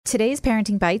Today's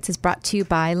Parenting Bites is brought to you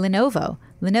by Lenovo.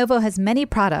 Lenovo has many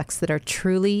products that are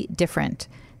truly different.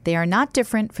 They are not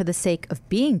different for the sake of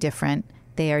being different.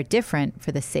 They are different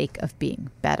for the sake of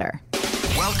being better.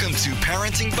 Welcome to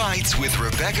Parenting Bites with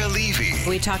Rebecca Levey.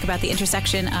 We talk about the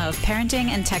intersection of parenting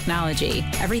and technology.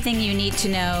 Everything you need to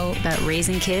know about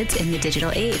raising kids in the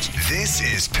digital age. This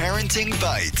is Parenting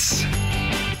Bites.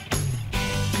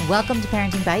 Welcome to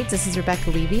Parenting Bites. This is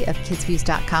Rebecca Levey of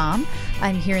kidsviews.com.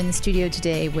 I'm here in the studio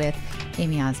today with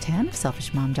Amy Oztan of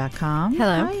selfishmom.com.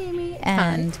 Hello. Hi, Amy.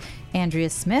 And Andrea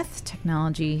Smith,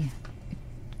 technology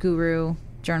guru,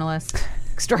 journalist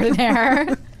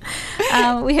extraordinaire.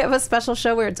 We have a special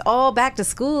show where it's all back to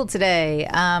school today.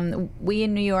 We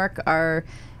in New York are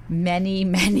many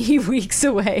weeks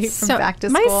away from back to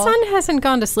school. My son hasn't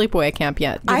gone to sleepaway camp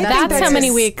yet. I That's think that's how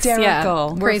many weeks.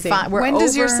 hysterical. Yeah, crazy. When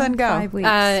does your son go? 5 weeks.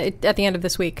 At the end of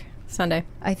this week, Sunday.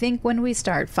 I think when we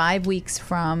start, 5 weeks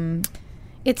from...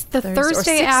 It's the or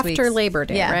Thursday 6 after weeks. Labor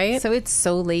Day, Yeah, right? so it's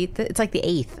so late. It's like the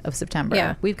 8th of September.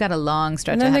 Yeah. We've got a long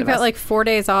stretch And then ahead they've of got us. like 4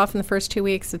 days off in the first 2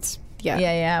 weeks. It's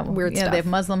weird stuff. They have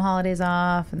Muslim holidays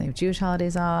off, and they have Jewish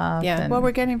holidays off. Yeah. and- Well,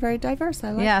 we're getting very diverse. I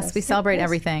like yes, this. we celebrate Yes.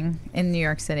 everything in New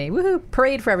York City. Woohoo!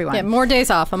 Parade for everyone. Yeah, more days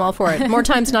off. I'm all for it. More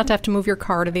times not to have to move your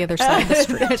car to the other side of the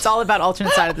street. It's all about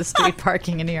alternate side of the street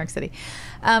parking in New York City.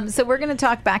 So we're going to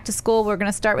talk back to school. We're going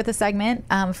to start with a segment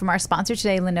from our sponsor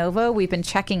today, Lenovo. We've been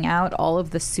checking out all of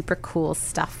the super cool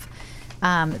stuff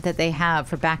that they have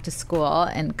for back to school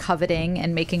and coveting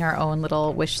and making our own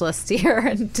little wish list here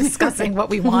and discussing what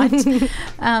we want.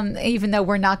 Even though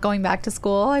we're not going back to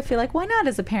school, I feel like, why not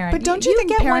as a parent? But don't you think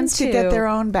get one parents should get too. their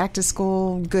own back to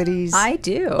school goodies? I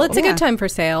do. Well, it's a Yeah. good time for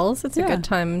sales. It's a Yeah. good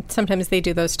time. Sometimes they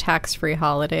do those tax-free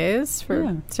holidays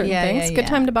for certain Yeah, things. yeah, It's a good yeah.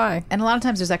 time to buy. And a lot of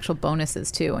times there's actual bonuses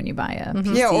too when you buy a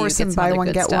PC. Yeah, or you some get buy other one,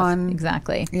 good get stuff. one.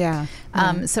 Exactly. Yeah.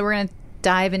 So we're going to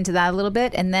dive into that a little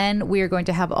bit, and then we are going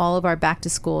to have all of our back to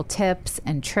school tips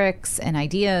and tricks and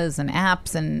ideas and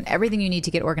apps and everything you need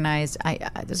to get organized.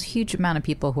 There's a huge amount of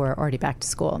people who are already back to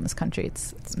school in this country.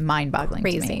 It's mind-boggling to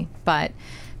Crazy. me, but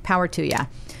power to ya.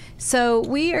 So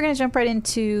we are going to jump right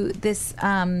into this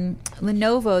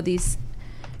Lenovo, these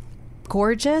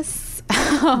gorgeous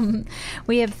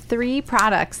we have 3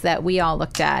 products that we all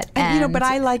looked at, And but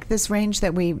I like this range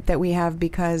that we have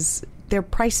because they're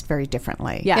priced very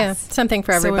differently. Yes. Yeah, something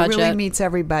for every so budget. it really meets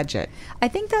every budget. I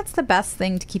think that's the best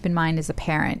thing to keep in mind as a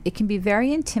parent. It can be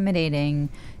very intimidating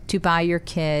to buy your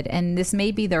kid, and this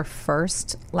may be their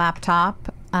first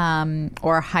laptop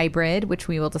or hybrid, which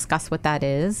we will discuss what that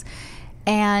is.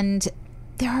 And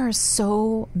there are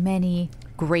so many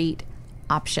great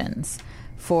options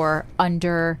for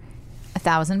under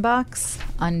 $1,000,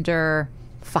 under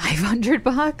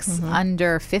 $500,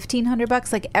 under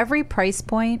 $1,500, like every price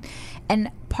point. And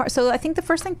so I think the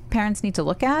first thing parents need to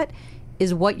look at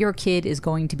is what your kid is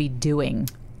going to be doing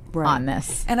on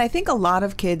this. And I think a lot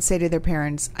of kids say to their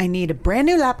parents, I need a brand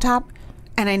new laptop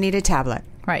and I need a tablet.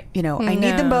 Right. I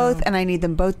need them both, and I need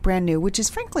them both brand new, which is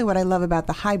frankly what I love about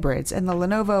the hybrids. And the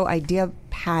Lenovo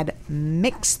IdeaPad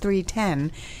Mix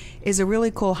 310 is a really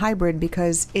cool hybrid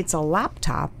because it's a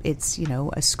laptop. It's,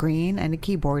 a screen and a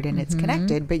keyboard, and it's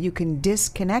connected, but you can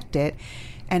disconnect it,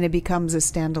 and it becomes a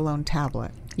standalone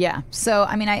tablet. Yeah. So,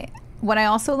 what I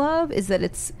also love is that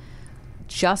it's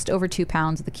just over 2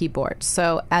 pounds of the keyboard.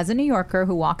 So, as a New Yorker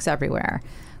who walks everywhere,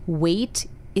 weight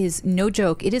is no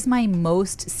joke. It is my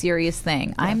most serious thing.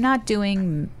 Yeah. I'm not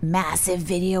doing massive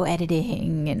video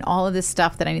editing and all of this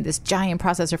stuff that I need this giant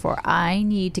processor for. I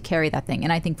need to carry that thing.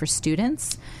 And I think for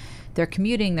students, they're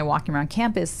commuting, they're walking around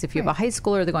campus. If you have a high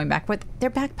schooler, they're going back, but their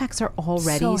backpacks are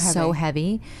already so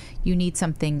heavy. You need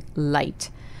something light.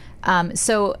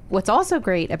 So what's also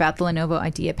great about the Lenovo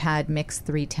IdeaPad Mix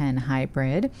 310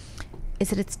 Hybrid is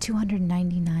that it's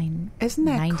 $299. Isn't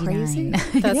that crazy?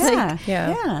 That's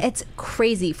yeah. It's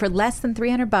crazy. For less than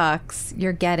 $300,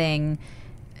 you're getting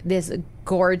this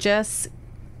gorgeous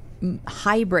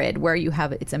hybrid where you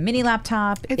have it's a mini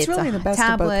laptop. It's really a the best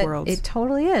tablet. of both worlds. It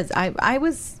totally is. I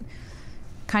was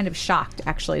kind of shocked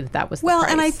actually that was the well,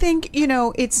 price. and I think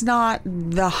it's not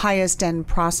the highest end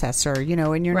processor,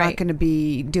 and you're not going to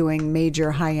be doing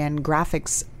major high end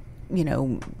graphics,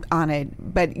 on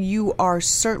it, but you are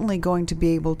certainly going to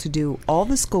be able to do all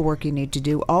the schoolwork you need to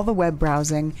do, all the web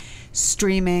browsing,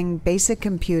 streaming, basic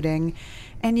computing.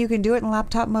 And you can do it in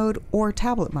laptop mode or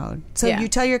tablet mode. So you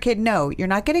tell your kid, no, you're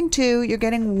not getting 2, you're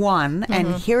getting 1,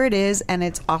 and here it is, and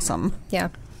it's awesome. Yeah.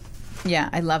 Yeah,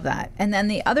 I love that. And then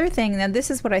the other thing, now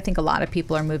this is what I think a lot of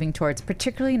people are moving towards,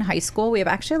 particularly in high school. We have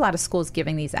actually a lot of schools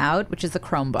giving these out, which is the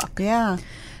Chromebook. Yeah.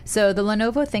 So the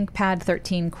Lenovo ThinkPad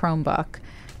 13 Chromebook.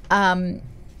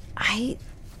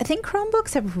 I think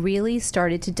Chromebooks have really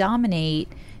started to dominate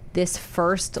this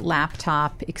first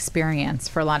laptop experience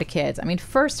for a lot of kids. I mean,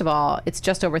 first of all, it's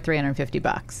just over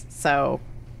 $350. So,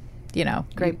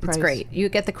 Great price. It's great. You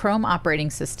get the Chrome operating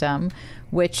system,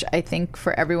 which I think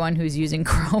for everyone who's using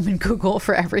Chrome and Google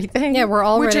for everything. Yeah, we're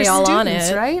already all on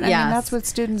it. Right? I mean, Yes. that's what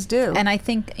students do. And I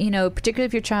think, particularly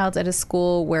if your child's at a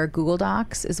school where Google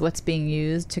Docs is what's being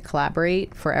used to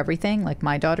collaborate for everything, like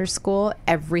my daughter's school,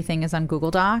 everything is on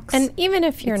Google Docs. And even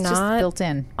if you're It's not just built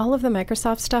in. all of the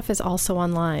Microsoft stuff is also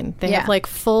online. They Yeah. have like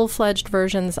full-fledged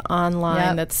versions online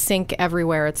Yep. that sync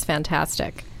everywhere. It's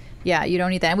fantastic. Yeah, you don't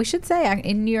need that. And we should say,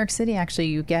 in New York City, actually,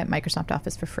 you get Microsoft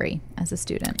Office for free as a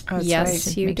student. Oh, that's Yes, right.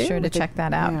 should you make do. sure to check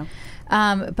that out.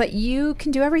 But you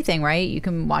can do everything, right? You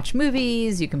can watch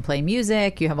movies, you can play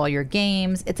music, you have all your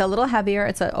games. It's a little heavier.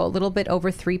 It's a little bit over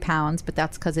 3 pounds, but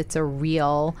that's because it's a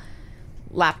real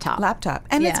laptop.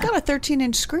 And it's Yeah. got a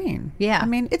 13-inch screen. Yeah. I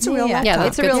mean, it's a real Yeah, laptop. Yeah,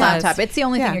 it's a good real size. laptop. It's the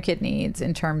only Yeah. thing your kid needs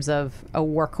in terms of a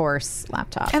workhorse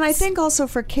laptop. And I think also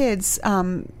for kids,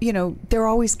 they're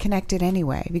always connected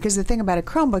anyway. Because the thing about a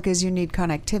Chromebook is you need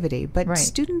connectivity. But Right.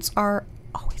 students are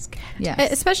always connected.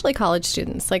 Yes. Especially college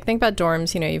students. Like, think about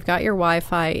dorms. You've got your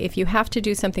Wi-Fi. If you have to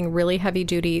do something really heavy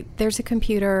duty, there's a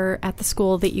computer at the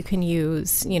school that you can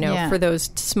use, Yeah. for those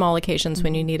small occasions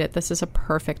when you need it. This is a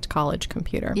perfect college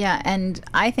computer. Yeah, and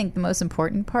I think the most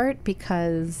important part,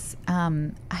 because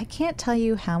I can't tell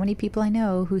you how many people I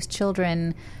know whose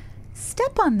children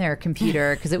step on their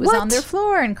computer because it was on their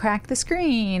floor and crack the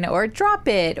screen or drop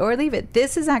it or leave it.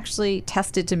 This is actually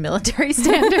tested to military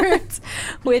standards,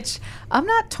 which I'm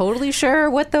not totally sure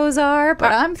what those are,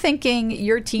 but I'm thinking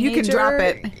your teenager... You can drop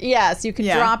it. Yes, you can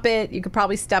drop it. You could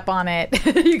probably step on it.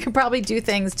 You could probably do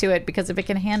things to it, because if it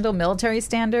can handle military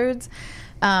standards...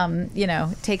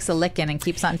 it takes a licking and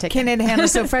keeps on ticking. Can it handle?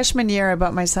 So freshman year, I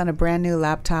bought my son a brand new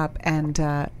laptop, and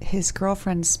his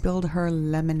girlfriend spilled her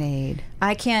lemonade.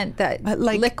 I can't. That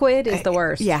Like, liquid is the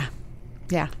worst. Yeah.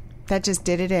 That just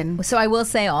did it in. So I will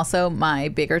say also, my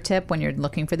bigger tip when you're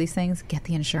looking for these things: get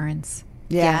the insurance.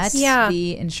 Yes. Get Yeah.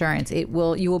 the insurance. You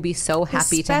will be so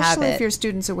happy to have Especially it. if your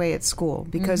student's away at school,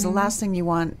 because the last thing you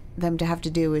want them to have to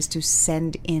do is to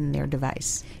send in their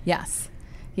device. Yes.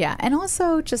 Yeah, and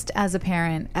also just as a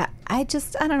parent, I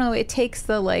don't know, it takes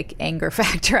the anger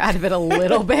factor out of it a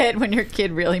little bit when your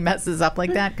kid really messes up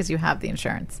like that, because you have the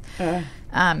insurance.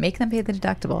 Make them pay the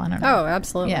deductible. I don't know. Oh,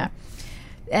 absolutely. Yeah.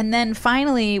 And then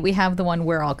finally, we have the one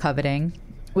we're all coveting,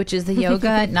 which is the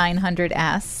Yoga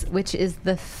 900S, which is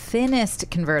the thinnest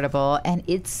convertible, and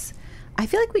it's... I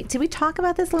feel like did we talk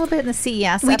about this a little bit in the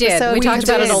CES We did. episode? We talked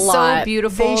about it a It's lot. so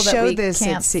beautiful. They that showed we this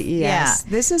can't- at CES. Yeah.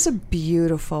 This is a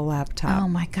beautiful laptop. Oh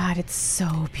my God, it's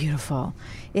so beautiful.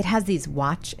 It has these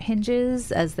watch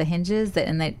hinges as the hinges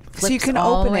and that flips So you can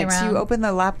all the open way it. So around. you open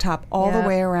the laptop all Yeah. the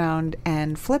way around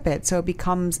and flip it. So it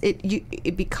becomes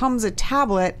it becomes a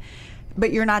tablet,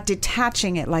 but you're not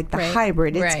detaching it like the Right.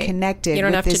 hybrid. It's Right. connected You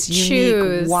don't with have to this unique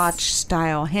choose. watch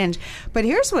style hinge. But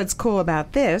here's what's cool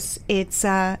about this: it's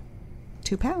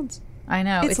 2 pounds. I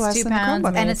know. It's It's less 2 than the pounds.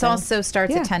 Chromebook. And it's also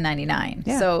starts Yeah. at $10.99.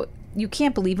 Yeah. So you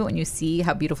can't believe it when you see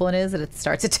how beautiful it is that it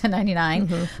starts at $10.99.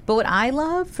 Mm-hmm. But what I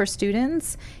love for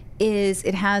students is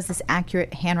it has this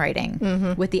accurate handwriting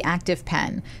Mm-hmm. with the active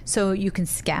pen. So you can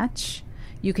sketch,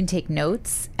 you can take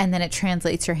notes, and then it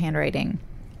translates your handwriting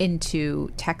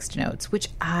into text notes, which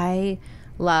I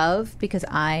love because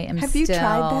I am Have you tried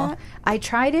that? I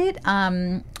tried it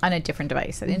on a different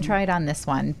device. I didn't try it on this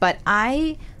one, but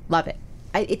I love it.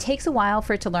 It takes a while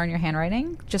for it to learn your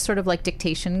handwriting, just sort of like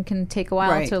dictation can take a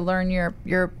while Right. to learn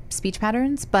your speech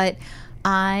patterns. But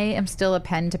I am still a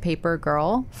pen to paper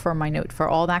girl for my note, for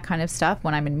all that kind of stuff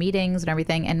when I'm in meetings and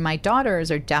everything. And my daughters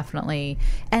are definitely,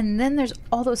 and then there's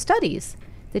all those studies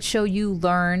that show you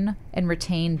learn and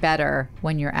retain better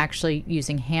when you're actually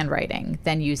using handwriting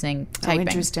than using typing. Oh,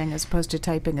 interesting, as opposed to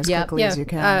typing as Yep. quickly as you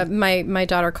can. My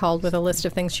daughter called with a list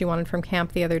of things she wanted from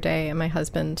camp the other day, and my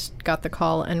husband got the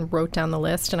call and wrote down the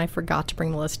list, and I forgot to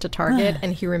bring the list to Target,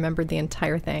 and he remembered the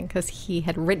entire thing because he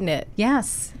had written it.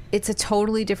 Yes. It's a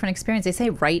totally different experience. They say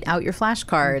write out your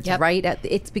flashcards. Yep.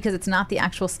 It's because it's not the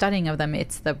actual studying of them.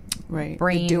 It's the Right.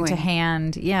 brain The doing. to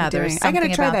hand. Yeah, there's I something got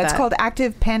to try about that. It's called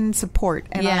Active Pen Support,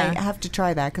 and Yeah. I have to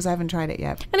try that because I haven't tried it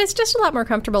yet. And it's just a lot more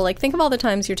comfortable. Like, think of all the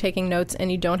times you're taking notes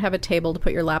and you don't have a table to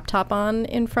put your laptop on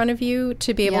in front of you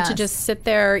to be able to Yes. just sit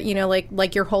there,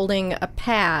 like you're holding a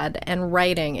pad and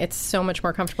writing. It's so much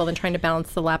more comfortable than trying to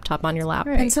balance the laptop on your lap.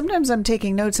 Right. And sometimes I'm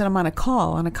taking notes and I'm on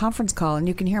a conference call, and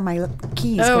you can hear my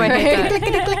keys Oh, going I hate click, that.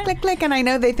 click, click, click, click, click, and I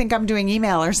know they think I'm doing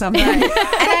email or something. And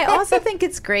I also think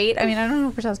it's great. I mean, I don't know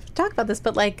if we're supposed to talk about this,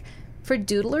 but for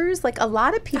doodlers, like a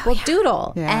lot of people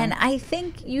doodle, and I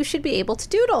think you should be able to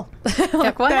doodle.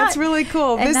 Like, why That's not? really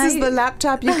cool. And this is the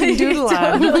laptop you can doodle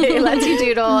on. Totally lets you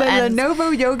doodle. The and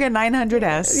Lenovo Yoga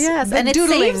 900S. Yes, the and it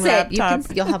doodling saves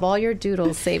laptop. it. You'll have all your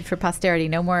doodles saved for posterity.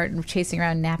 No more chasing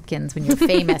around napkins when you're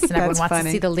famous and everyone wants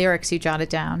to see the lyrics you jotted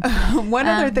down. One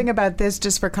other thing about this,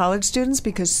 just for college students,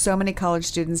 because so many college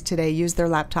students today use their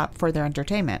laptop for their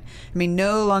entertainment. I mean,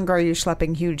 no longer are you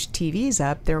schlepping huge TVs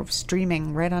up. They're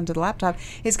streaming right onto the laptop.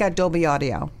 It's got Dolby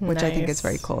Audio, which I think is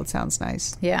very cool. It sounds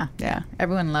nice. Yeah.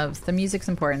 Everyone loves. The music's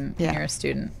important when you're a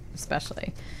student,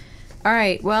 especially. All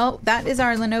right. Well, that is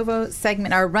our Lenovo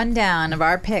segment, our rundown of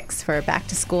our picks for back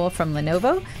to school from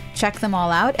Lenovo. Check them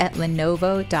all out at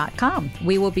Lenovo.com.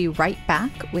 We will be right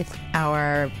back with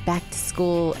our back to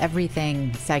school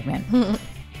everything segment.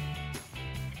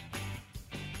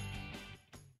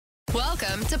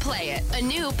 Welcome to Play It, a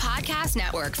new podcast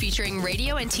network featuring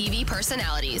radio and TV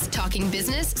personalities talking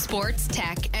business, sports,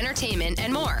 tech, entertainment,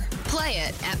 and more. Play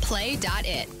it at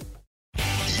play.it.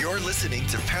 You're listening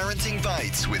to Parenting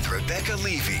Bites with Rebecca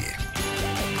Levey.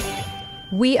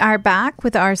 We are back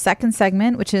with our second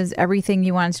segment, which is everything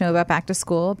you wanted to know about back to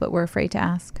school, but we're afraid to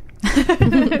ask.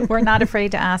 We're not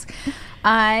afraid to ask.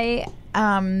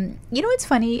 It's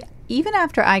funny, even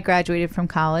after I graduated from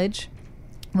college,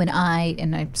 and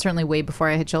I certainly way before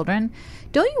I had children,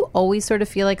 don't you always sort of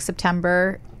feel like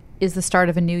September is the start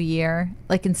of a new year,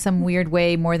 like in some weird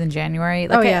way more than January?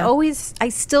 Like I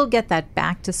still get that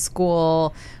back to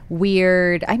school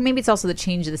weird. Maybe it's also the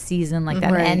change of the season, like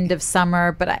that end of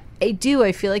summer. But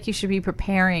I feel like you should be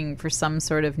preparing for some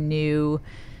sort of new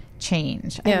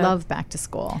change. I love back to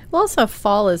school. Well, also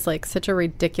fall is like such a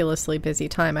ridiculously busy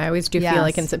time. I always do feel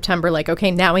like in September, like, okay,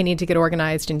 now I need to get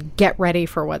organized and get ready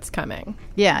for what's coming.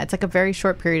 Yeah, it's like a very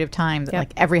short period of time that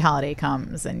like every holiday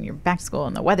comes and you're back to school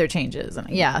and the weather changes.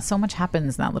 And so much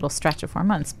happens in that little stretch of 4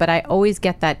 months. But I always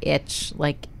get that itch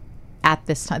like at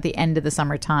this time, the end of the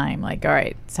summertime, like, all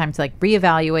right, it's time to like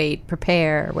reevaluate,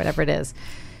 prepare, whatever it is.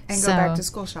 And go back to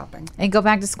school shopping. And go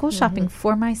back to school shopping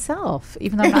for myself,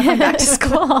 even though I'm not going back to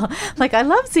school. Like, I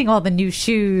love seeing all the new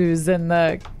shoes and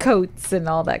the coats and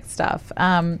all that stuff.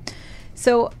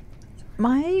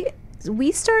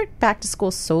 We start back to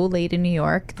school so late in New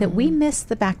York that we miss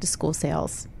the back to school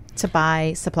sales to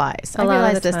buy supplies. I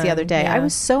realized this the other day. I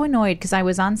was so annoyed because I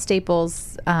was on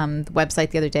Staples'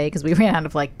 website the other day because we ran out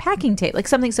of like packing tape, like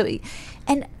something so.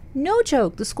 And no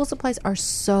joke, the school supplies are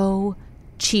so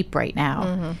cheap right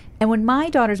now. And when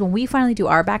we finally do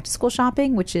our back to school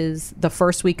shopping, which is the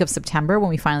first week of September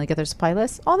when we finally get their supply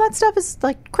list, all that stuff is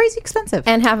like crazy expensive.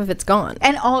 And half of it's gone.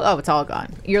 And it's all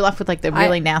gone. You're left with like the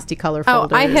really nasty color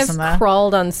folders. I have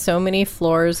crawled on so many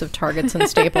floors of Targets and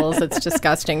Staples. It's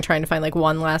disgusting trying to find like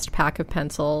one last pack of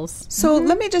pencils. So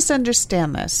let me just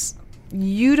understand this.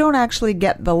 You don't actually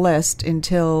get the list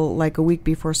until like a week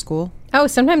before school? Oh,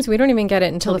 sometimes we don't even get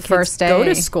it until the first day. Go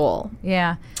to school.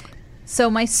 Yeah.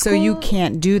 So So you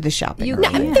can't do the shopping.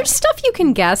 There's stuff you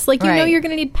can guess. Like, you know you're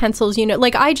going to need pencils. You know,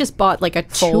 like I just bought like a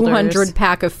 200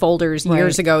 pack of folders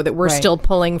years ago that we're still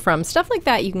pulling from. Stuff like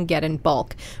that you can get in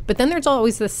bulk. But then there's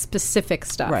always the specific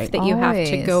stuff that you have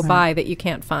to go buy that you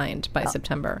can't find by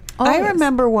September. I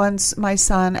remember once my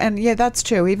son, and that's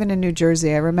true, even in New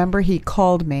Jersey, I remember he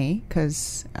called me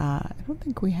because I don't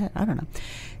think we had, I don't know.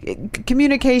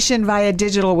 Communication via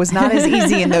digital was not as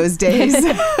easy in those days.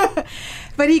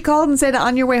 But he called and said,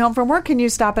 on your way home from work, can you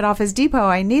stop at Office Depot?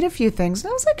 I need a few things.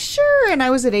 And I was like, sure. And I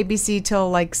was at ABC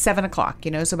till like 7 o'clock,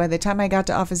 So by the time I got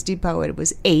to Office Depot, it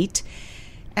was 8.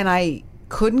 And I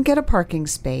couldn't get a parking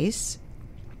space.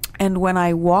 And when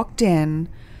I walked in,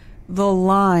 the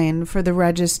line for the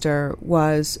register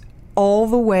was all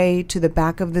the way to the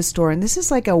back of the store. And this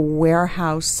is like a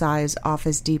warehouse size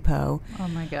Office Depot. Oh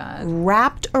my God.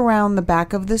 Wrapped around the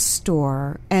back of the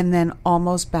store and then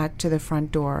almost back to the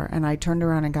front door. And I turned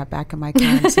around and got back in my car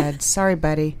and said, sorry,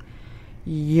 buddy,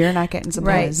 you're not getting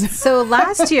supplies. Right. So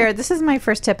last year, this is my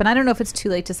first tip, and I don't know if it's too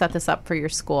late to set this up for your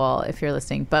school if you're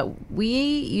listening, but we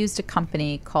used a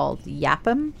company called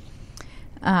Yapim.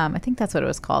 I think that's what it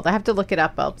was called. I have to look it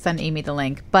up. I'll send Amy the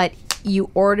link. But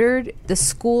the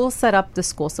school set up the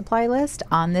school supply list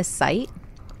on this site.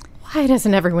 Why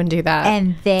doesn't everyone do that?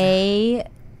 And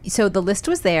so the list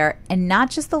was there, and not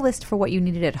just the list for what you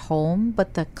needed at home,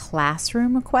 but the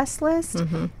classroom request list.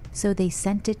 So they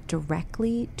sent it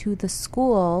directly to the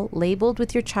school, labeled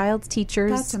with your child's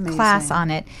teacher's class on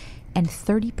it, and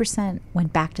 30%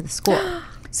 went back to the school.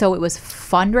 So it was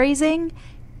fundraising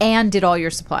and did all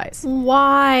your supplies.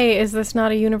 Why is this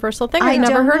not a universal thing? I've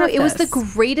never heard of this. It was the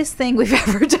greatest thing we've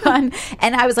ever done.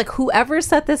 And I was like, whoever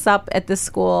set this up at this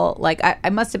school, like I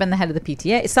must have been the head of the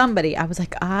PTA, somebody. I was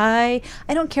like, I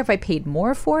don't care if I paid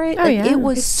more for it. It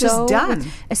was it's so just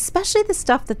done. Especially the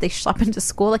stuff that they schlep into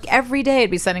school. Like every day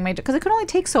I'd be sending because it could only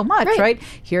take so much, right?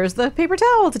 Here's the paper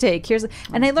towel to take.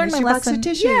 And I learned my lesson.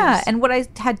 Yeah. And what I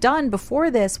had done before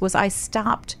this was I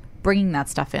stopped bringing that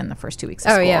stuff in the first 2 weeks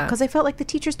of school because I felt like the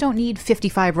teachers don't need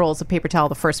 55 rolls of paper towel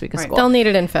the first week of school. They'll need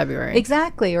it in February.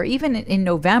 Exactly. Or even in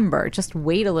November. Just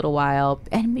wait a little while.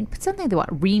 And I mean, something they want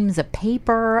reams of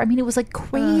paper. I mean, it was like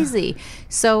crazy.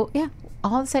 So, yeah.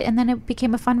 All of a sudden, and then it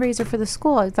became a fundraiser for the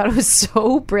school. I thought it was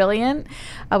so brilliant.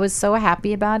 I was so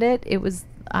happy about it. It was,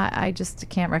 I just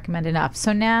can't recommend enough.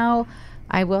 So now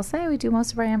I will say we do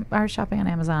most of our shopping on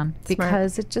Amazon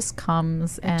because it just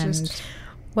comes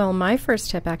Well, my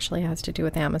first tip actually has to do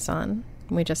with Amazon.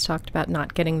 We just talked about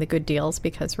not getting the good deals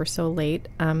because we're so late.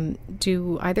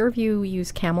 Do either of you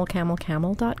use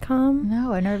camelcamel.com?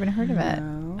 No, I've never even heard of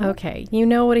it. Okay. You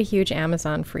know what a huge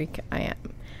Amazon freak I am.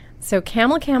 So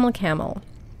Camel,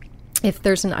 if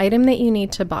there's an item that you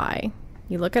need to buy,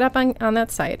 you look it up on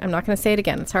that site. I'm not going to say it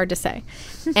again. It's hard to say.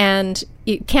 And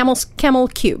camel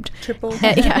cubed. Triple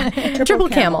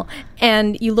camel.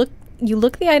 And you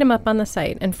look the item up on the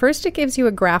site, and first it gives you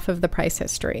a graph of the price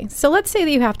history. So let's say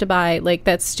that you have to buy like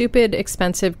that stupid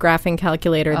expensive graphing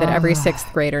calculator that every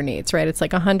sixth grader needs, right? It's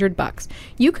like $100.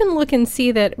 You can look and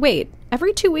see that, wait,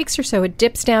 every 2 weeks or so it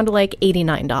dips down to like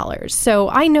 $89. So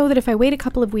I know that if I wait a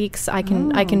couple of weeks, I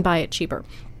can buy it cheaper.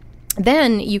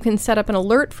 Then you can set up an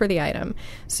alert for the item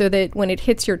so that when it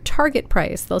hits your target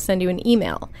price, they'll send you an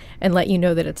email and let you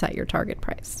know that it's at your target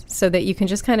price so that you can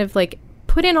just kind of like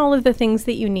put in all of the things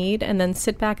that you need and then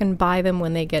sit back and buy them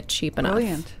when they get cheap enough.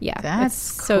 Brilliant. Yeah. That's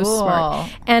so cool. smart.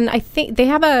 And I think they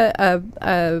have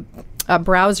a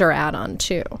browser add-on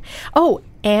too. Oh,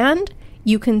 and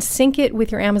you can sync it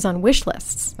with your Amazon wish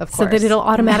lists. Of course. So that it'll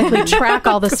automatically track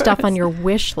all the stuff on your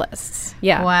wish lists.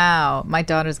 Yeah. Wow. My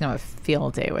daughter's going to have a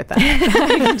field day with that.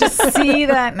 I can just see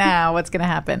that now, what's going to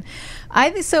happen.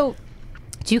 So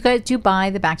do you buy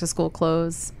the back to school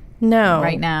clothes? No.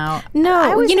 Right now? No.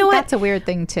 I always think what? That's a weird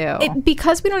thing, too.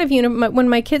 Because we don't have when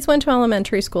my kids went to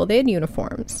elementary school, they had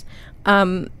uniforms.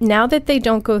 Now that they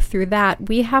don't go through that,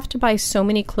 we have to buy so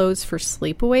many clothes for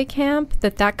sleepaway camp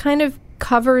that kind of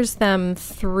covers them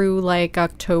through like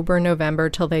October, November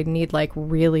till they need like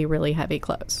really, really heavy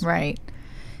clothes. Right.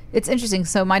 It's interesting.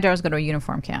 So my daughters go to a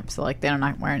uniform camp, so like they're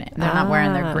not wearing it. They're not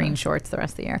wearing their green shorts the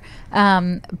rest of the year.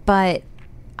 But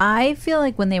I feel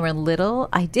like when they were little,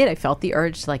 I felt the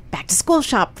urge to like back to school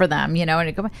shop for them,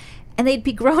 and they'd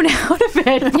be grown out of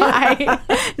it by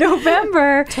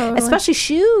November, especially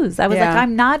shoes. I was like,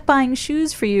 I'm not buying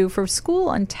shoes for you for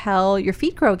school until your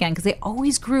feet grow again, because they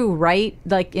always grew right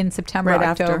like in September,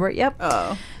 October. After. Yep.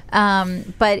 Oh.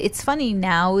 But it's funny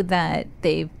now that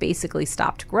they've basically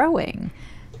stopped growing.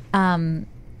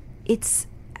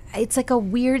 It's like a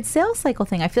weird sales cycle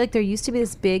thing. I feel like there used to be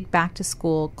this big back to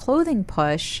school clothing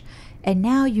push, and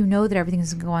now that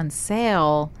everything's going to go on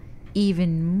sale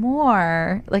even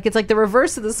more. Like it's like the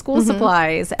reverse of the school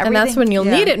supplies. And that's when you'll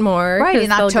need it more. Right,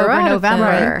 in October, November.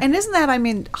 Right. And isn't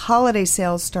that, holiday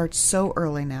sales start so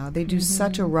early now. They do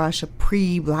such a rush, a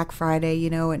pre-Black Friday,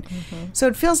 and so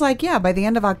it feels like, by the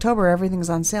end of October, everything's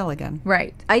on sale again.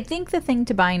 Right. I think the thing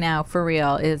to buy now, for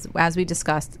real, is, as we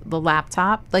discussed, the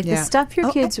laptop. Like the stuff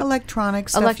your kids...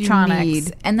 Electronics you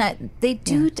need. And that they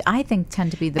do, I think,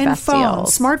 tend to be the and best phones,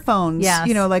 deals. Smartphones. Yes.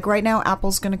 Like right now,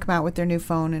 Apple's going to come out with their new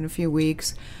phone in a few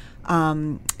weeks.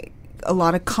 A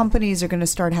lot of companies are going to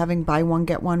start having buy one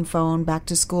get one phone back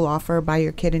to school offer. Buy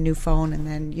your kid a new phone, and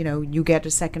then you get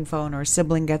a second phone, or a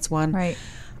sibling gets one. Right.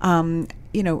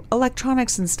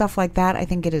 Electronics and stuff like that. I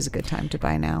think it is a good time to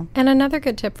buy now. And another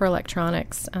good tip for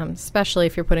electronics, especially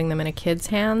if you're putting them in a kid's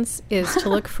hands, is to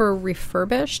look for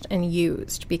refurbished and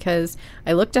used. Because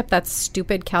I looked up that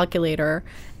stupid calculator.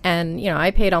 And,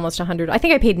 I paid almost $100. I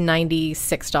think I paid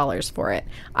 $96 for it.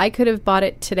 I could have bought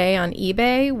it today on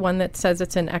eBay, one that says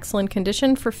it's in excellent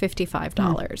condition, for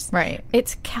 $55. Right.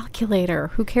 It's a calculator.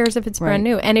 Who cares if it's brand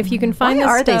new? And if you can find Why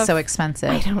this are stuff, they so expensive?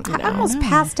 I don't know. I almost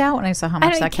passed out when I saw how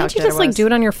much that calculator was. Can't you just do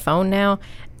it on your phone now?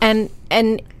 And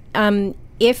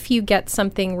if you get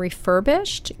something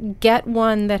refurbished, get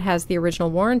one that has the original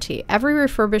warranty. Every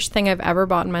refurbished thing I've ever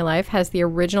bought in my life has the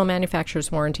original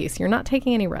manufacturer's warranty, so you're not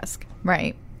taking any risk.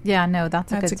 Right. Yeah, no,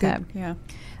 that's a good tip. Yeah.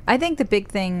 I think the big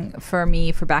thing for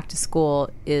me for back to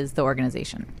school is the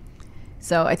organization.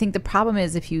 So I think the problem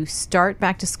is if you start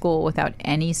back to school without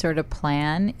any sort of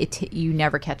plan, you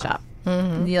never catch up.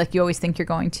 You always think you're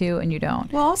going to, and you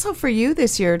don't. Well, also for you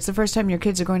this year, it's the first time your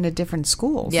kids are going to different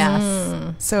schools.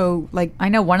 Yes. So, like, I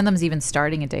know one of them's even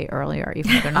starting a day earlier,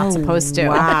 even though they're not supposed to.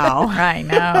 Wow. I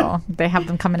know. They have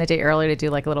them come in a day earlier to do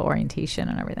like a little orientation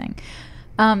and everything.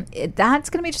 That's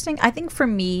going to be interesting. I think for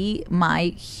me, my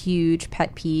huge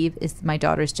pet peeve is my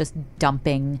daughter's just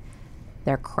dumping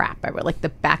their crap everywhere. Like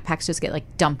the backpacks just get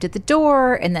like dumped at the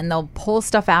door, and then they'll pull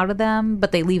stuff out of them,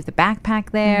 but they leave the backpack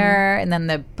there, and then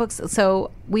the books. So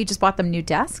we just bought them new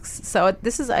desks. So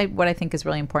this is what I think is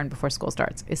really important before school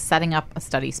starts, is setting up a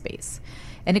study space.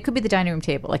 And it could be the dining room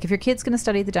table. Like if your kid's going to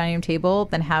study at the dining room table,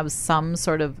 then have some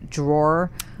sort of drawer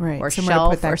or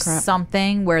shelf or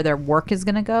something where their work is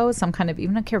going to go. Some kind of,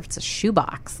 even I don't care if it's a shoe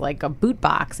box, like a boot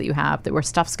box that you have where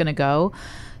stuff's going to go.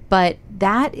 But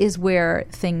that is where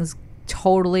things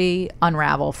totally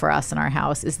unravel for us in our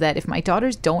house, is that if my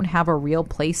daughters don't have a real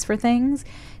place for things,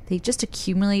 they just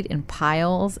accumulate in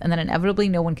piles, and then inevitably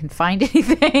no one can find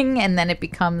anything, and then it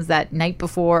becomes that night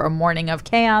before or morning of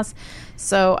chaos.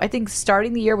 So I think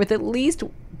starting the year with at least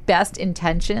best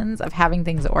intentions of having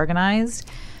things organized,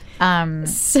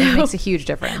 it makes a huge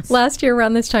difference. Last year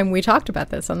around this time, we talked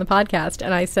about this on the podcast,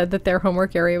 and I said that their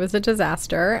homework area was a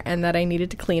disaster and that I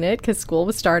needed to clean it because school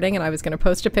was starting, and I was going to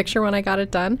post a picture when I got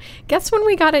it done. Guess when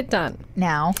we got it done?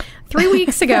 Now. 3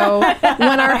 weeks ago,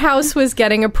 when our house was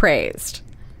getting appraised.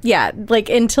 Yeah, like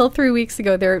until 3 weeks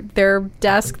ago, their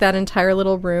desk, that entire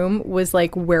little room, was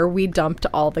like where we dumped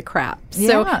all the crap.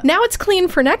 So now it's clean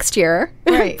for next year.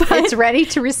 Right. It's ready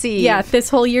to receive. Yeah, this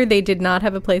whole year they did not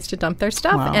have a place to dump their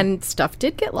stuff, and stuff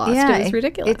did get lost. Yeah, it was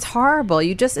ridiculous. It's horrible.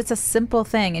 It's a simple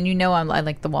thing. And I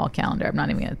like the wall calendar. I'm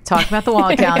not even going to talk about the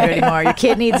wall calendar anymore. Your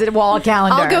kid needs a wall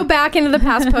calendar. I'll go back into the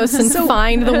past posts and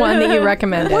find the one that you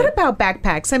recommended. What about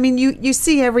backpacks? I mean, you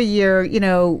see every year,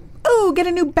 oh, get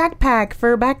a new backpack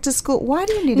for back to school. Why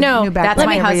do you need a new backpack? That's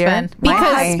my husband. Why? My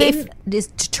husband is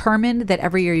determined that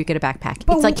every year you get a backpack.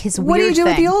 It's like his weird thing. What do you do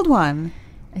with the old one?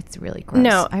 It's really gross.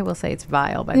 No. I will say it's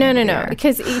vile. No.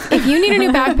 Because if you need a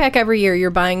new backpack every year, you're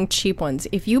buying cheap ones.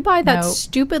 If you buy that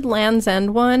stupid Land's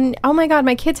End one, oh my God,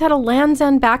 my kids had a Land's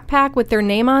End backpack with their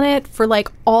name on it for like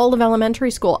all of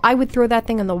elementary school. I would throw that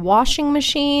thing in the washing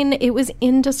machine. It was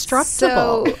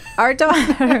indestructible. So our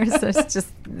daughters, it's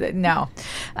just, no.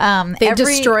 They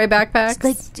destroy backpacks?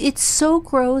 Like, it's so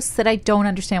gross that I don't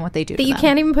understand what they do to them. That you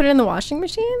can't even put it in the washing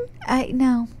machine?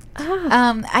 No.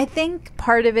 I think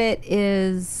part of it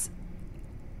is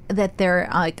that they're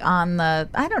like on the,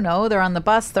 I don't know, they're on the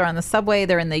bus, they're on the subway,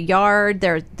 they're in the yard,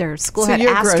 their school had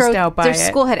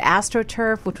school had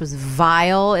AstroTurf, which was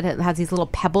vile. It has these little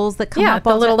pebbles that come up.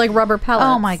 Yeah, the little like rubber pellets.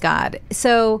 Oh my God.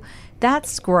 So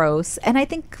that's gross. And I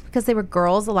think because they were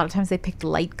girls, a lot of times they picked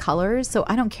light colors. So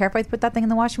I don't care if I put that thing in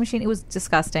the washing machine. It was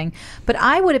disgusting. But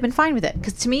I would have been fine with it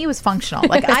because to me it was functional.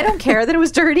 Like, I don't care that it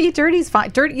was dirty. Dirty's fine.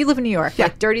 Dirty. You live in New York. Yeah.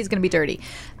 Like, dirty is going to be dirty.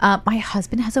 My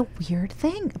husband has a weird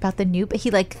thing about the new, but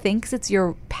he like thinks it's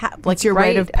your it's your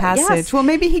rite of passage. Yes. Well,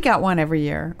 maybe he got one every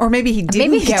year. Or maybe he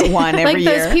didn't get one every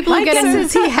year. Like those people who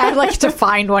get he had like to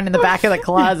find one in the back of the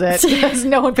closet because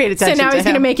no one paid attention to him. So now he's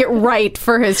going to make it right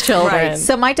for his children. Right.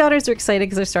 So my daughters are excited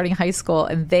because they're starting high school,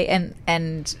 and they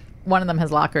and one of them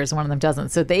has lockers and one of them doesn't.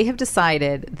 So they have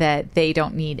decided that they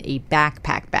don't need a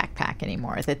backpack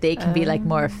anymore, that they can be like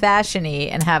more fashion-y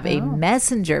and have a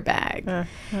messenger bag.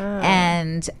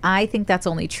 And I think that's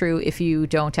only true if you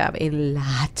don't have a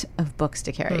lot of books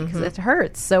to carry because it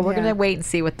hurts. So we're going to wait and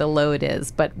see what the load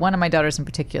is. But one of my daughters in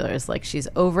particular is like, she's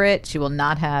over it. She will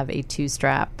not have a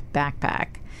 2-strap backpack.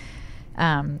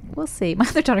 We'll see. My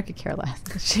other daughter could care less.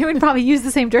 She would probably use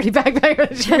the same dirty backpack,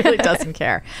 but she really doesn't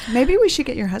care. Maybe we should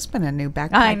get your husband a new backpack.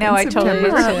 I know. I totally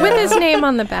would. With his name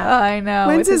on the back. I know.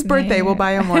 When's his birthday? We'll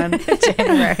buy him one.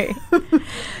 January.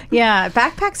 Yeah,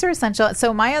 backpacks are essential.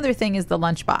 So my other thing is the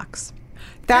lunchbox.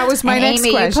 That was my next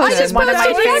question. I just one of my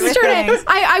favorite things.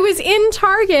 I was in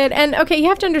Target, and okay, you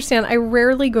have to understand, I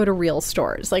rarely go to real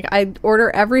stores. Like, I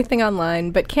order everything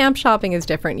online, but camp shopping is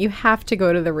different. You have to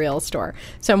go to the real store.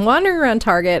 So I'm wandering around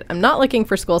Target. I'm not looking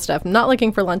for school stuff. I'm not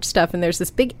looking for lunch stuff. And there's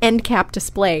this big end cap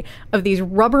display of these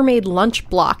Rubbermaid lunch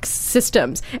blocks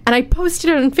systems. And I posted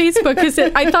it on Facebook because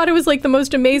I thought it was like the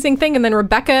most amazing thing. And then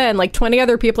Rebecca and like 20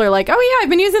 other people are like, oh yeah, I've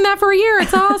been using that for a year.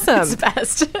 It's awesome. It's the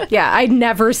best. Yeah, I'd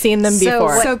never seen them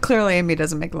before. So clearly Amy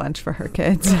doesn't make lunch for her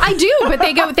kids. I do, but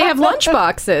they have lunch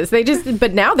boxes.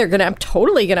 But now they're gonna. I'm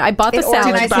totally gonna. I bought the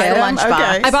salad kit. Okay.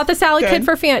 I bought the salad kit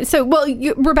for Fiona. So,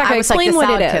 Rebecca, explain what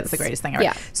it is. Salad kit's the greatest thing ever.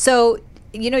 Yeah. So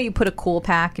you put a cool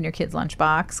pack in your kid's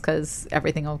lunchbox because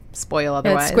everything will spoil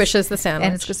otherwise. It squishes the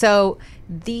sandwich. And so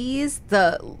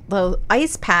the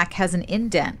ice pack has an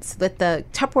indent so that the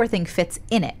Tupperware thing fits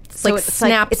in it. So it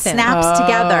snaps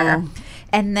together.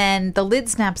 And then the lid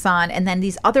snaps on, and then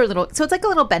these other so it's like a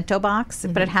little bento box,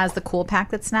 but it has the cool pack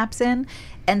that snaps in.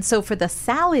 And so for the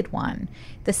salad one,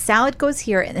 the salad goes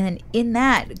here, and then in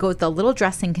that goes the little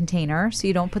dressing container, so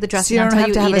you don't put the dressing on until you eat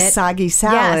it. So you don't have to have a soggy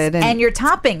salad. Yes, and your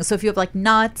toppings. So if you have like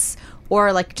nuts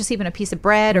or like just even a piece of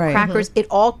bread or crackers, it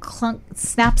all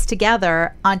snaps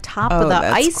together on top of the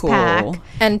ice pack,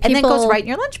 and then goes right in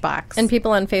your lunchbox. And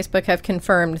people on Facebook have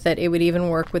confirmed that it would even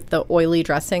work with the oily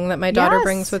dressing that my daughter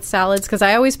brings with salads, because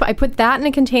I put that in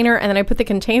a container, and then I put the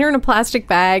container in a plastic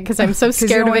bag because I'm so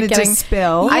scared of it getting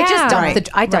spill. I just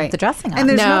dump the dressing on. And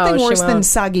there's nothing worse than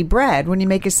soggy bread when you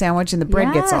make a sandwich and the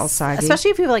bread gets all soggy.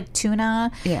 Especially if you have like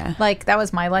tuna. Yeah. Like that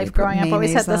was my life growing up. I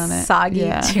always had the soggy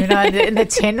tuna in the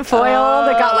tin foil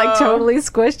that got like totally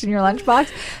squished in your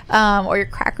lunchbox, or your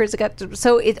crackers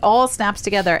so it all snaps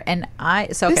together. And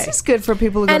this is good for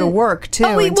people who go to work too.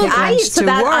 And take lunch to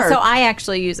work. So I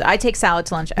actually use it. I take salad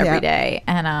to lunch every day,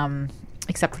 and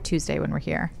except for Tuesday when we're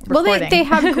here recording. Well, they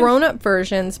have grown-up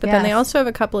versions, but then they also have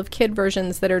a couple of kid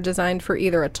versions that are designed for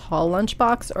either a tall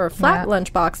lunchbox or a flat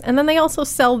lunchbox. And then they also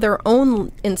sell their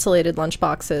own insulated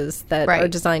lunchboxes that are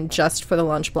designed just for the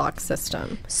lunchbox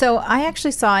system. So I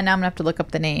actually saw, and now I'm going to have to look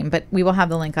up the name, but we will have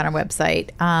the link on our website,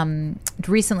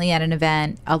 recently at an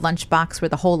event, a lunchbox where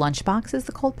the whole lunchbox is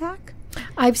the cold pack.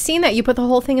 I've seen that. You put the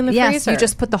whole thing in the freezer. Yes, you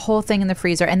just put the whole thing in the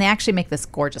freezer. And they actually make this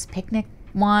gorgeous picnic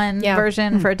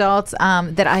version for adults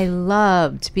that I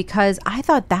loved, because I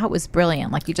thought that was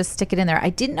brilliant. Like, you just stick it in there. I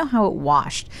didn't know how it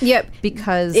washed. Yep.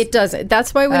 Because it doesn't.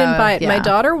 That's why we didn't buy it. My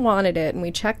daughter wanted it, and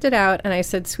we checked it out, and I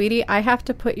said, sweetie, I have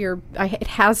to put it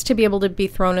has to be able to be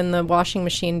thrown in the washing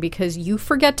machine because you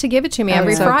forget to give it to me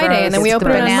every Friday, and then we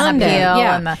open it on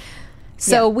Monday.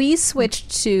 So we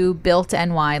switched to Built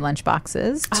NY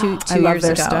lunchboxes 2 years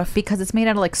ago because it's made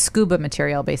out of like scuba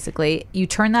material, basically. You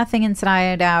turn that thing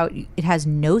inside out. It has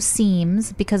no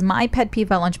seams, because my pet peeve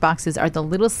about lunchboxes are the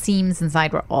little seams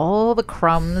inside where all the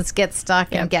crumbs get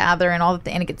stuck and gather, and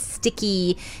and it gets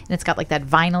sticky, and it's got like that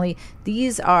vinyl-y.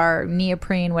 These are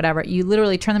neoprene, whatever. You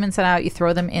literally turn them inside out. You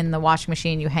throw them in the washing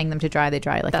machine. You hang them to dry. They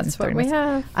dry like in 30 minutes.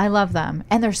 Have. I love them,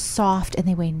 and they're soft, and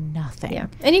they weigh nothing. Yeah,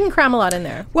 and you can cram a lot in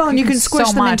there. Well, and you can squish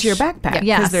them into your backpack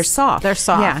because they're soft. They're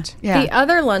soft. Yeah. The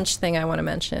other lunch thing I want to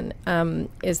mention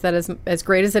is that as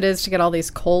great as it is to get all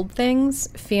these cold things,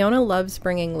 Fiona loves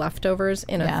bringing leftovers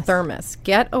in a thermos.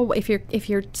 If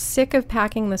you're sick of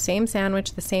packing the same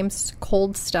sandwich, the same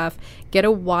cold stuff, get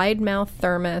a wide mouth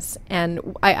thermos.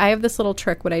 And I have this little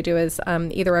trick. What I do is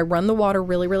either I run the water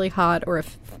really, really hot, or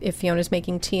if Fiona's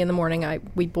making tea in the morning,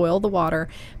 we boil the water,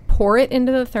 pour it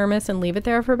into the thermos, and leave it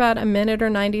there for about a minute or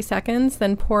 90 seconds,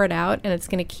 then pour it out, and it's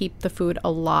going to keep the food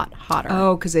a lot hotter.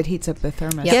 Oh, because it heats up the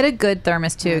thermos. Get a good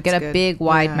thermos, too. Get a big,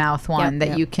 wide mouth one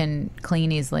that you can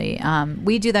clean easily.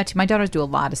 We do that, too. My daughters do a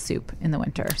lot of soup in the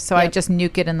winter. So I just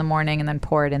nuke it in the morning and then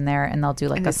pour it in there, and they'll do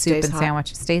like a soup and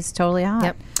sandwich. It stays totally hot.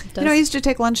 Yep. I used to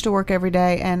take lunch to work every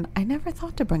day, and I never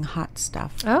thought to bring hot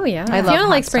stuff. Oh, yeah. Fiona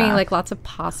likes bringing like lots of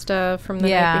pasta from the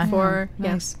night before.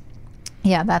 Nice.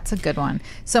 Yeah, that's a good one.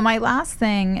 So my last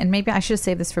thing, and maybe I should have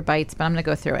saved this for bites, but I'm going to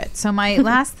go through it. So my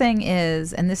last thing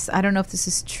is, and this, I don't know if this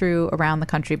is true around the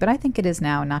country, but I think it is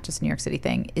now, not just a New York City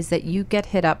thing, is that you get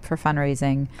hit up for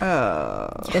fundraising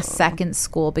the second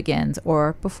school begins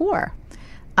or before.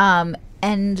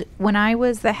 And when I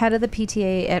was the head of the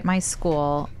PTA at my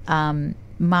school,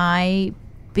 my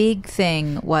big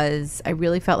thing was I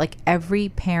really felt like every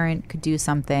parent could do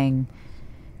something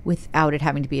without it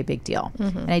having to be a big deal.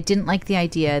 Mm-hmm. And I didn't like the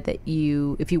idea that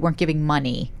if you weren't giving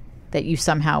money, that you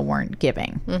somehow weren't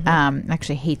giving. Mm-hmm. I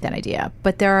actually hate that idea.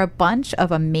 But there are a bunch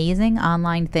of amazing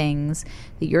online things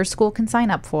that your school can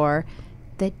sign up for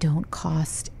that don't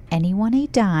cost anyone a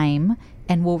dime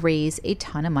and will raise a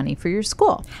ton of money for your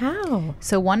school. How?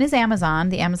 So one is Amazon,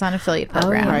 the Amazon affiliate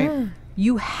program. Oh, yeah. Right.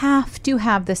 You have to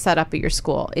have this set up at your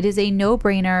school. It is a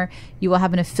no-brainer. You will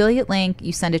have an affiliate link.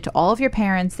 You send it to all of your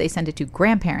parents. They send it to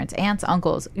grandparents, aunts,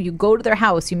 uncles. You go to their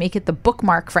house. You make it the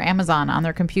bookmark for Amazon on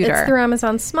their computer. It's through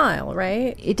Amazon Smile,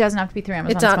 right? It doesn't have to be through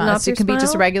Amazon Smile. It can be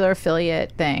just a regular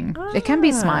affiliate thing. It can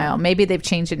be Smile. Maybe they've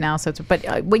changed it now.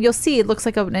 But what you'll see, it looks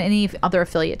like any other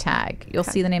affiliate tag. You'll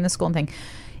see the name of the school and thing.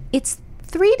 It's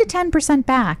 3 to 10%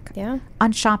 back Yeah.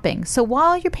 on shopping. So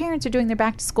while your parents are doing their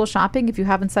back to school shopping, if you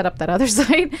haven't set up that other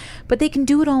site, but they can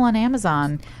do it all on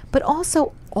Amazon, but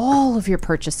also all of your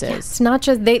purchases. It's not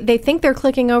just they think they're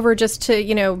clicking over just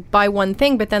to, buy one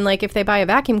thing, but then like if they buy a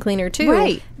vacuum cleaner too,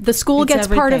 Right. the school gets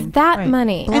part of that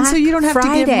money. And so you don't have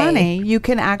to give Friday. money. You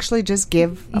can actually just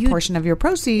give a portion of your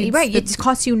proceeds. Right. It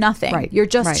costs you nothing. Right, You're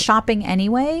just right. shopping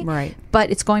anyway. Right.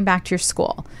 But it's going back to your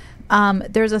school.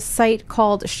 There's a site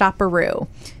called Shopperoo.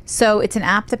 So it's an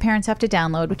app that parents have to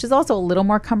download, which is also a little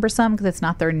more cumbersome because it's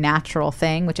not their natural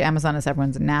thing, which Amazon is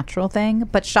everyone's natural thing.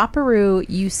 But Shopperoo,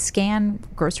 you scan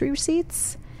grocery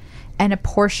receipts and a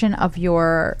portion of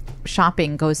your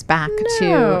shopping goes back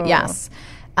to, yes.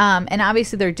 And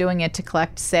obviously they're doing it to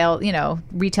collect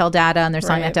retail data, and they're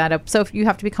selling that data. So if you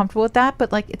have to be comfortable with that,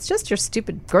 but like it's just your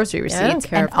stupid grocery receipts. I don't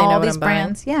care and if they know all what these I'm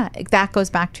buying. brands, that goes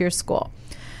back to your school.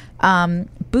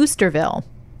 Boosterville,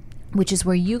 which is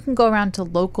where you can go around to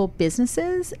local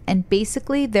businesses, and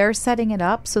basically they're setting it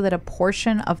up so that a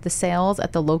portion of the sales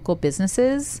at the local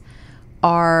businesses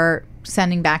are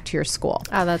sending back to your school.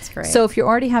 Oh, that's great. So if you're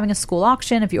already having a school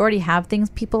auction, if you already have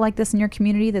people like this in your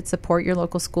community that support your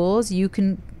local schools, you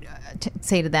can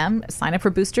say to them, sign up for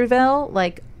Boosterville.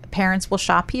 Like, parents will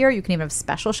shop here. You can even have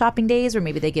special shopping days where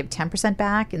maybe they give 10%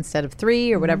 back instead of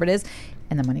 3 or whatever it is,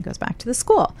 and the money goes back to the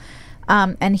school.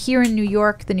 And here in New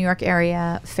York, the New York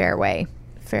area, Fairway.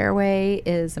 Fairway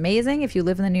is amazing. If you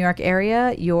live in the New York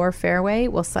area, your Fairway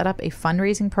will set up a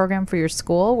fundraising program for your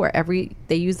school where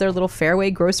they use their little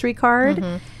Fairway grocery card.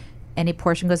 And a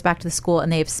portion goes back to the school, and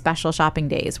they have special shopping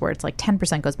days where it's like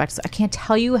 10% goes back to. I can't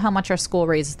tell you how much our school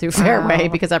raises through Fairway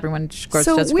because everyone does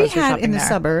grocery shopping there. So we had in the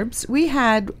suburbs, we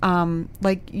had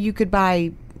like you could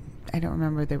buy, I don't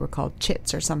remember, they were called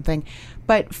chits or something,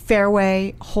 but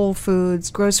Fairway, Whole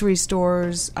Foods, grocery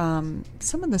stores, some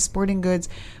of the sporting goods,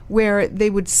 where they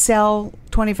would sell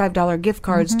 $25 gift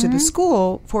cards to the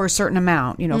school for a certain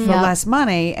amount, for less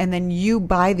money, and then you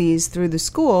buy these through the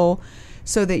school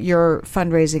so that you're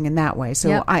fundraising in that way.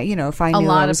 So if I knew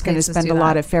I was going to spend a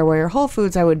lot at Fairway or Whole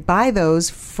Foods, I would buy those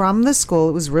from the school.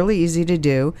 It was really easy to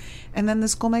do. And then the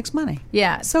school makes money.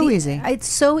 Yeah. So easy. It's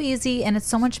so easy, and it's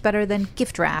so much better than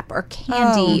gift wrap or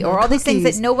candy or all these things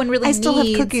that no one really needs. I still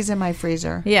have cookies in my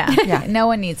freezer. Yeah. No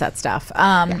one needs that stuff.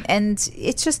 And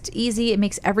it's just easy. It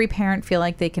makes every parent feel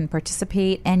like they can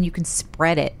participate, and you can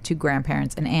spread it to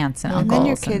grandparents and aunts and uncles. And then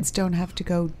your kids don't have to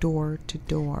go door to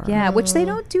door. Yeah, which they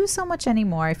don't do so much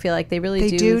anymore. I feel like they really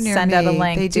do near send me. out a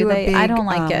link. They do a big, I don't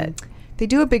like it. They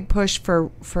do a big push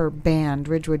for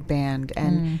Ridgewood Band,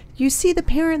 and you see the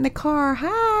parent in the car,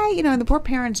 hi, and the poor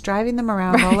parent's driving them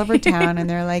around all over town, and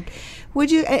they're like,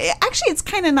 would you, actually it's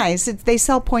kind of nice, they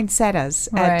sell poinsettias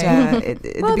at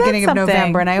the beginning of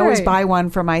November, and I always buy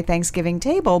one for my Thanksgiving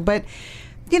table, but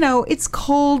it's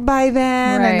cold by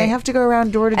then, and they have to go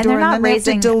around door to door, and then they have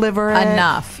to deliver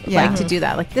enough to do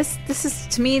that. Like this is,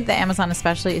 to me, the Amazon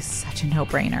especially is such a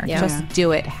no-brainer. Yeah. Just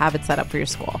do it, have it set up for your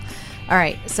school. All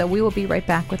right, so we will be right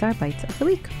back with our Bites of the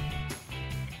Week.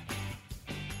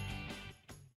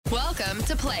 Welcome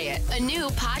to Play It, a new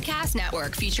podcast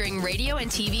network featuring radio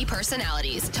and TV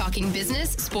personalities talking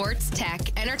business, sports,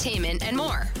 tech, entertainment, and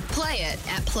more. Play it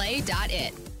at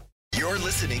play.it. You're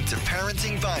listening to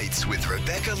Parenting Bites with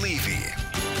Rebecca Levey.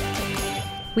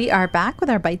 We are back with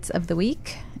our Bites of the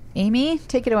Week. Amy,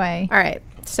 take it away. All right.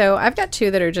 So I've got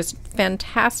 2 that are just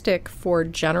fantastic for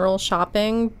general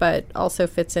shopping, but also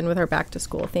fits in with our back to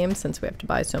school theme since we have to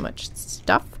buy so much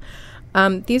stuff.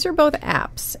 These are both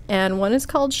apps, and one is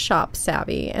called Shop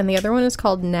Savvy, and the other one is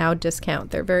called Now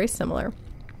Discount. They're very similar.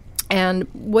 And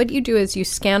what you do is you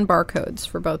scan barcodes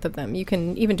for both of them. You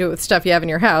can even do it with stuff you have in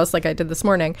your house, like I did this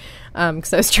morning,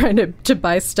 because I was trying to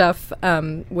buy stuff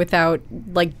without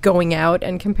like going out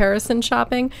and comparison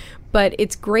shopping. But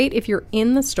it's great if you're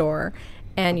in the store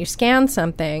and you scan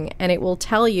something, and it will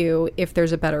tell you if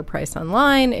there's a better price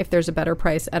online, if there's a better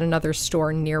price at another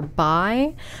store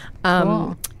nearby.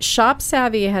 Cool. Shop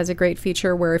Savvy has a great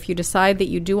feature where if you decide that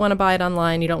you do want to buy it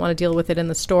online, you don't want to deal with it in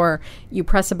the store, you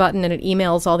press a button and it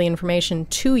emails all the information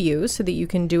to you so that you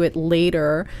can do it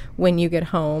later when you get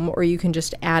home, or you can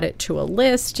just add it to a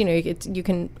list. You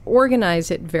can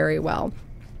organize it very well.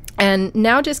 And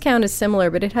Now Discount is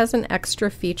similar, but it has an extra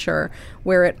feature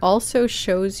where it also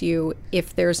shows you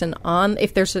if there's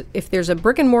a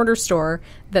brick and mortar store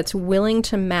that's willing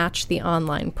to match the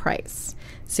online price.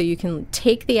 So you can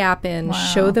take the app in,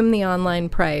 show them the online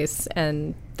price,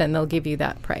 and then they'll give you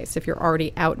that price if you're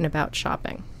already out and about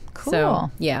shopping. Cool.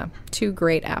 So, yeah, 2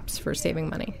 great apps for saving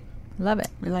money. Love it.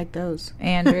 We like those.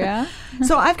 Andrea?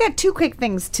 So I've got 2 quick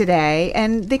things today,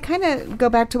 and they kind of go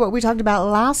back to what we talked about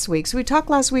last week. So we talked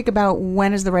last week about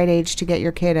when is the right age to get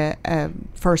your kid a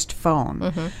first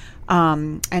phone.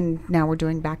 And now we're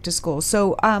doing back to school.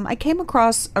 So I came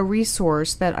across a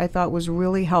resource that I thought was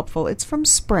really helpful. It's from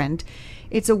Sprint.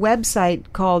 It's a website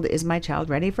called Is My Child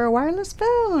Ready for a Wireless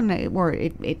Phone? Or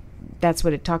that's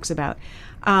what it talks about.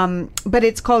 But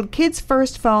it's called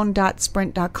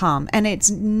kidsfirstphone.sprint.com, and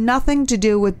it's nothing to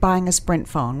do with buying a Sprint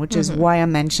phone, which is why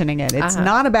I'm mentioning it. It's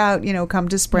not about, come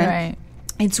to Sprint. Right.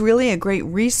 It's really a great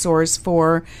resource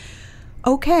for,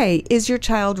 okay, is your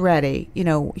child ready?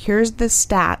 Here's the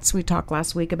stats. We talked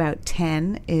last week about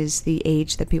 10 is the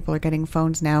age that people are getting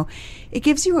phones now. It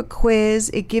gives you a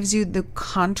quiz. It gives you the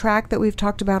contract that we've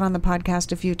talked about on the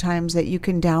podcast a few times that you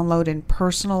can download and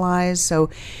personalize.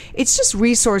 So it's just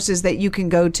resources that you can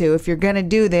go to. If you're going to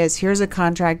do this, here's a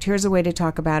contract. Here's a way to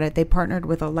talk about it. They partnered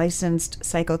with a licensed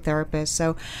psychotherapist.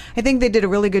 So I think they did a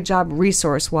really good job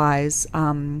resource-wise,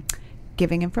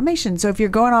 giving information. So if you're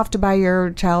going off to buy your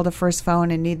child a first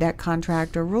phone and need that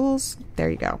contract or rules,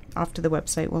 there you go. Off to the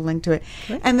website. We'll link to it.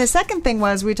 Good. And the second thing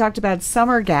was we talked about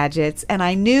summer gadgets, and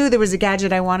I knew there was a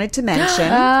gadget I wanted to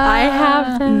mention. I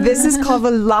have them. This is called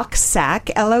a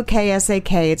Loksak,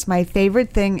 Loksak. It's my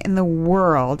favorite thing in the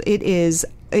world. It's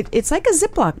like a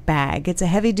Ziploc bag. It's a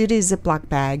heavy-duty Ziploc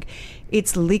bag.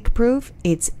 It's leak-proof.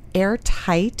 It's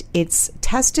airtight. It's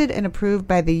tested and approved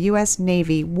by the U.S.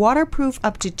 Navy. Waterproof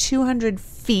up to 200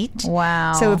 feet.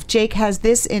 Wow. So if Jake has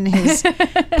this in his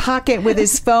pocket with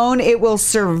his phone, it will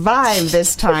survive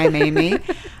this time, Amy.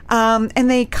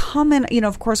 And they come in,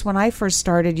 of course, when I first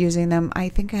started using them, I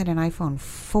think I had an iPhone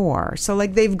 4. So,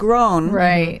 they've grown.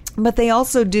 Right. But they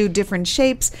also do different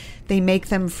shapes. They make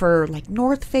them for,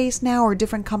 North Face now or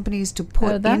different companies to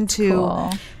put into...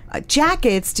 Cool.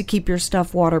 Jackets to keep your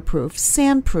stuff waterproof,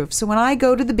 sandproof. So when I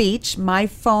go to the beach, my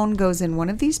phone goes in one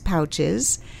of these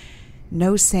pouches.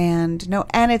 No sand,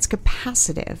 and it's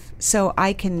capacitive. So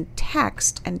I can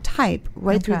text and type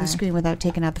right through the screen without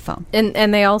taking out the phone.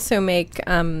 And they also make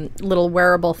little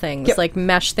wearable things, like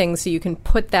mesh things, so you can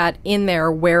put that in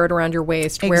there, wear it around your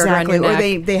waist, wear it around your neck.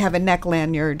 Or they have a neck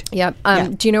lanyard. Yep.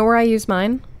 Do you know where I use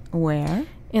mine? Where?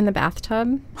 In the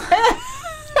bathtub.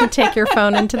 You take your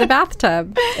phone into the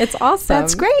bathtub. It's awesome.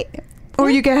 That's great. Or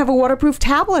you can have a waterproof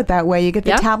tablet that way. You get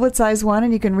the tablet size one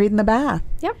and you can read in the bath.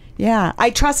 Yep. Yeah.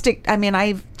 I trust it. I mean,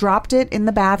 I've dropped it in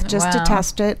the bath just to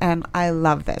test it, and I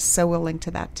love this. So we'll link to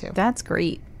that too. That's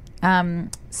great.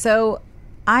 So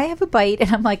I have a bite,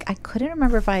 and I'm like, I couldn't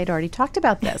remember if I had already talked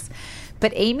about this.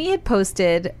 But Amy had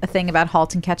posted a thing about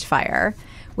Halt and Catch Fire,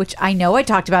 which I know I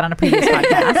talked about on a previous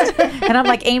podcast. And I'm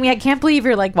like, Amy, I can't believe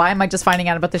you're like, why am I just finding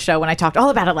out about the show when I talked all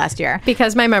about it last year?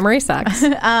 Because my memory sucks.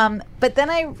 But then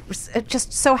it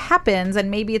just so happens,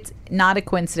 and maybe it's not a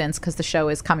coincidence because the show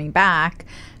is coming back,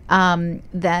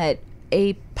 that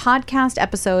a podcast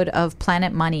episode of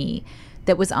Planet Money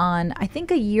that was on, I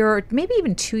think, a year, maybe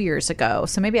even 2 years ago,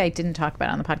 so maybe I didn't talk about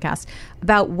it on the podcast,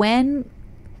 about when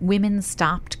women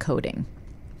stopped coding.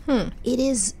 It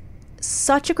is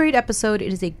such a great episode.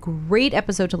 It is a great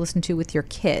episode to listen to with your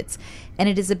kids. And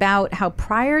it is about how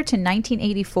prior to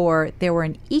 1984, there were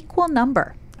an equal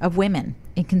number of women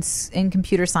in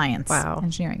computer science,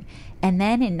 engineering. And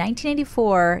then in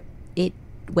 1984, it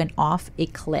went off a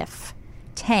cliff,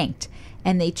 tanked.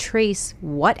 And they trace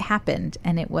what happened.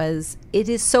 And it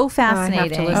is so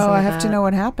fascinating. I have to know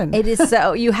what happened. It is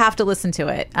so, you have to listen to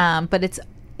it. But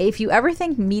if you ever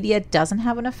think media doesn't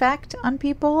have an effect on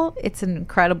people, it's an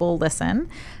incredible listen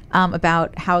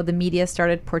about how the media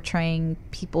started portraying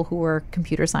people who were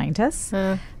computer scientists,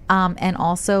 and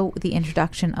also the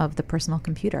introduction of the personal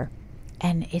computer.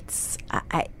 And it's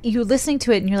you're listening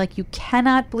to it and you're like, you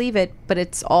cannot believe it, but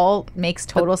it's all makes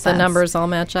total sense. The numbers all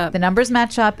match up. The numbers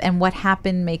match up, and what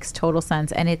happened makes total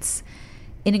sense. And it's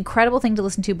an incredible thing to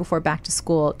listen to before back to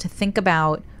school, to think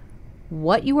about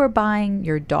what you are buying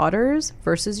your daughters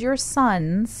versus your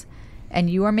sons, and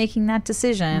you are making that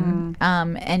decision.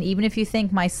 And even if you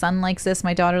think my son likes this,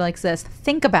 my daughter likes this,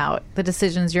 think about the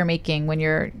decisions you're making when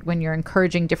you're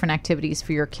encouraging different activities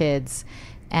for your kids,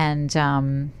 and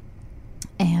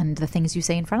the things you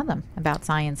say in front of them about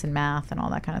science and math and all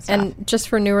that kind of stuff. And just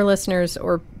for newer listeners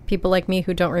or people like me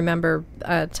who don't remember,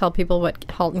 tell people what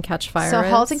Halt and Catch Fire is. So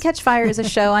Halt and Catch Fire is a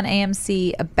show on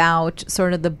AMC about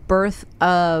sort of the birth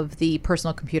of the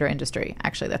personal computer industry.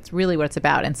 Actually, that's really what it's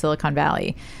about in Silicon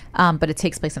Valley. But it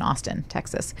takes place in Austin,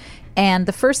 Texas. And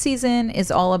the first season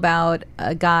is all about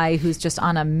a guy who's just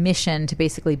on a mission to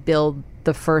basically build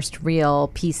the first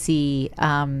real PC,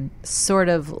 sort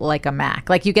of like a Mac.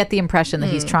 Like, you get the impression that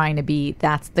he's trying to be,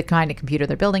 that's the kind of computer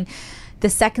they're building. The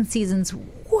second season's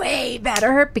way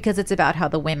better because it's about how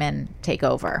the women take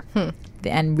over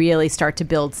and really start to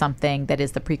build something that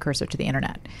is the precursor to the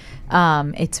internet.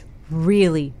 It's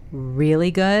really, really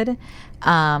good.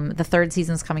 The third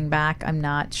season's coming back. I'm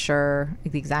not sure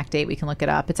the exact date. We can look it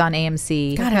up. It's on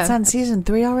AMC. God, it's on season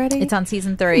 3 already? It's on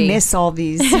season 3. I miss all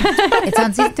these. It's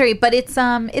on season 3, but it's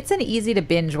an easy to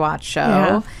binge watch show.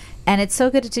 Yeah. And it's so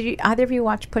good. Did either of you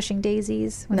watch Pushing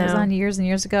Daisies when it was on years and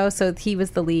years ago? So he was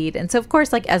the lead. And so, of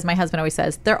course, like as my husband always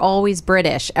says, they're always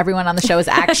British. Everyone on the show is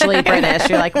actually British.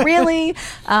 You're like, really?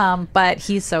 But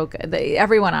he's so good.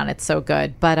 Everyone on it's so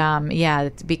good. But yeah,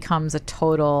 it becomes a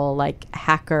total like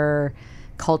hacker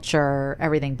culture,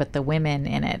 everything. But the women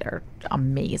in it are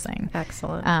amazing.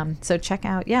 Excellent. So check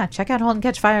out Halt and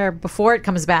Catch Fire before it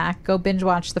comes back. Go binge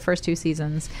watch the first 2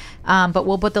 seasons. But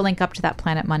we'll put the link up to that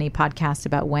Planet Money podcast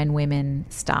about when women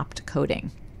stopped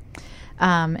coding.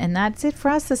 And that's it for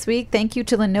us this week. Thank you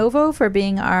to Lenovo for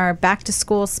being our back to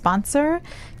school sponsor.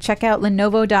 Check out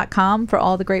Lenovo.com for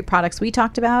all the great products we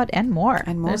talked about and more.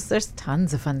 There's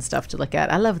tons of fun stuff to look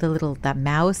at. I love that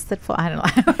mouse that I don't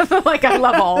know. Like I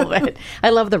love all of it.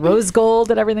 I love the rose gold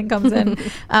that everything comes in.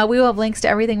 We will have links to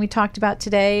everything we talked about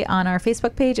today on our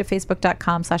Facebook page at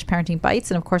facebook.com/parentingbites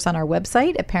and of course on our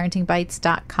website at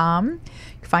parentingbites.com. You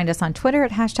can find us on Twitter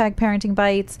at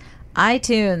 #parentingbites,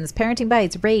 iTunes, Parenting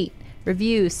Bites, rate,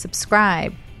 review,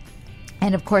 subscribe,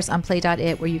 and of course on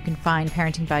play.it where you can find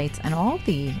Parenting Bites and all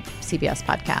the CBS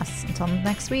podcasts. Until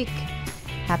next week,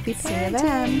 happy parenting.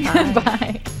 See you then. Bye.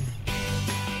 Bye.